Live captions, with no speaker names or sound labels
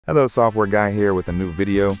Hello, software guy here with a new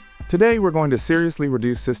video. Today we're going to seriously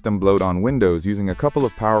reduce system bloat on Windows using a couple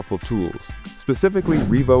of powerful tools, specifically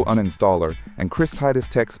Revo Uninstaller and Titus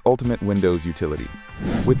Tech's Ultimate Windows utility.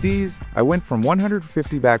 With these, I went from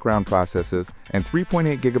 150 background processes and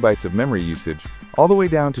 3.8 gigabytes of memory usage all the way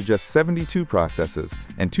down to just 72 processes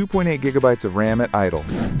and 2.8 gigabytes of RAM at idle.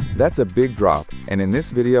 That's a big drop, and in this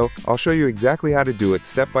video, I'll show you exactly how to do it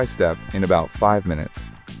step by step in about 5 minutes.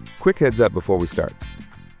 Quick heads up before we start.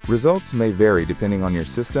 Results may vary depending on your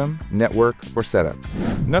system, network, or setup.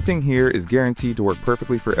 Nothing here is guaranteed to work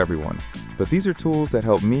perfectly for everyone, but these are tools that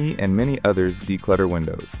help me and many others declutter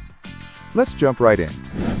Windows. Let's jump right in.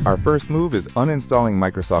 Our first move is uninstalling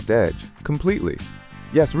Microsoft Edge completely.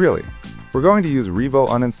 Yes, really. We're going to use Revo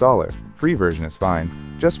Uninstaller. Free version is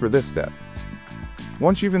fine, just for this step.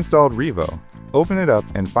 Once you've installed Revo, open it up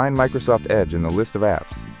and find Microsoft Edge in the list of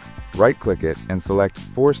apps. Right-click it and select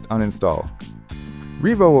Forced Uninstall.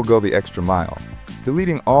 Revo will go the extra mile,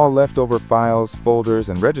 deleting all leftover files, folders,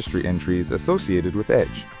 and registry entries associated with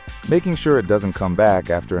Edge, making sure it doesn't come back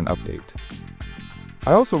after an update.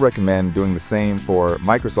 I also recommend doing the same for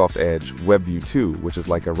Microsoft Edge WebView 2, which is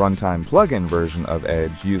like a runtime plugin version of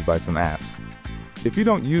Edge used by some apps. If you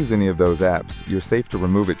don't use any of those apps, you're safe to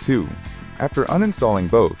remove it too. After uninstalling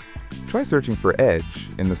both, try searching for Edge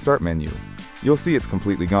in the Start menu. You'll see it's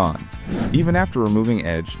completely gone. Even after removing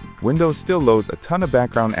Edge, Windows still loads a ton of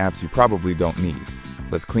background apps you probably don't need.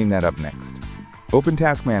 Let's clean that up next. Open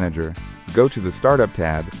Task Manager, go to the Startup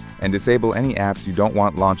tab, and disable any apps you don't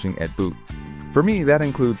want launching at boot. For me, that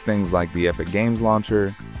includes things like the Epic Games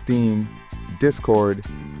Launcher, Steam, Discord.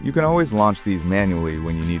 You can always launch these manually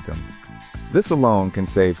when you need them. This alone can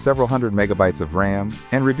save several hundred megabytes of RAM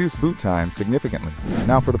and reduce boot time significantly.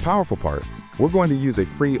 Now for the powerful part, we're going to use a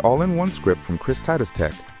free all-in-one script from Titus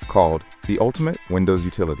Tech called the Ultimate Windows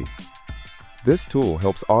Utility. This tool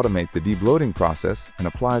helps automate the debloating process and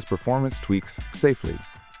applies performance tweaks safely.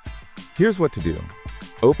 Here's what to do.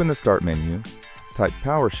 Open the Start menu, type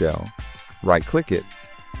PowerShell, right-click it,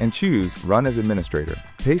 and choose Run as Administrator.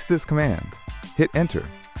 Paste this command, hit Enter.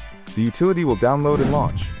 The utility will download and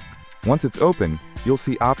launch. Once it's open, you'll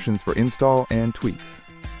see options for install and tweaks.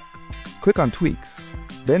 Click on Tweaks,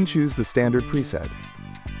 then choose the standard preset.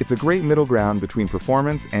 It's a great middle ground between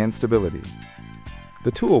performance and stability.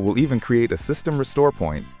 The tool will even create a system restore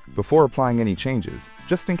point before applying any changes,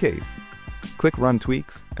 just in case. Click Run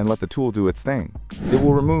Tweaks and let the tool do its thing. It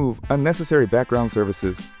will remove unnecessary background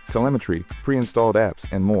services, telemetry, pre-installed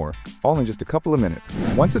apps, and more, all in just a couple of minutes.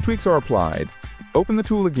 Once the tweaks are applied, open the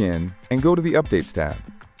tool again and go to the Updates tab.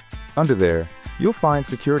 Under there, you'll find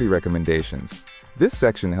Security Recommendations. This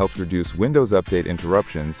section helps reduce Windows Update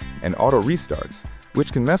interruptions and auto restarts,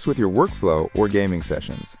 which can mess with your workflow or gaming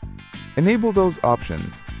sessions. Enable those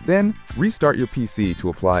options, then restart your PC to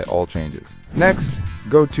apply all changes. Next,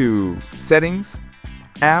 go to Settings,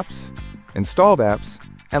 Apps, Installed Apps,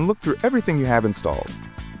 and look through everything you have installed.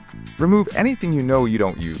 Remove anything you know you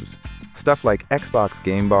don't use, stuff like Xbox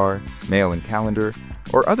Game Bar, Mail and Calendar,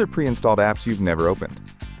 or other pre-installed apps you've never opened.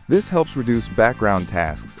 This helps reduce background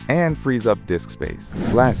tasks and frees up disk space.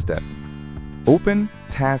 Last step. Open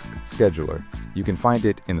Task Scheduler. You can find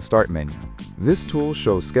it in the Start menu. This tool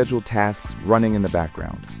shows scheduled tasks running in the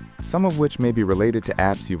background, some of which may be related to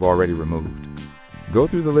apps you've already removed. Go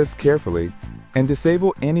through the list carefully and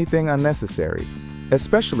disable anything unnecessary,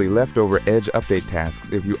 especially leftover Edge update tasks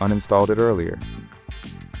if you uninstalled it earlier.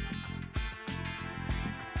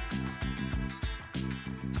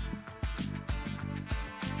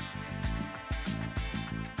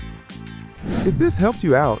 If this helped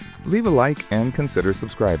you out, leave a like and consider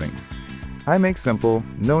subscribing. I make simple,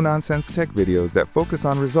 no-nonsense tech videos that focus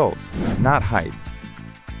on results, not hype.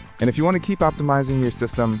 And if you want to keep optimizing your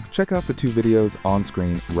system, check out the 2 videos on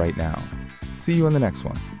screen right now. See you in the next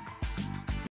one.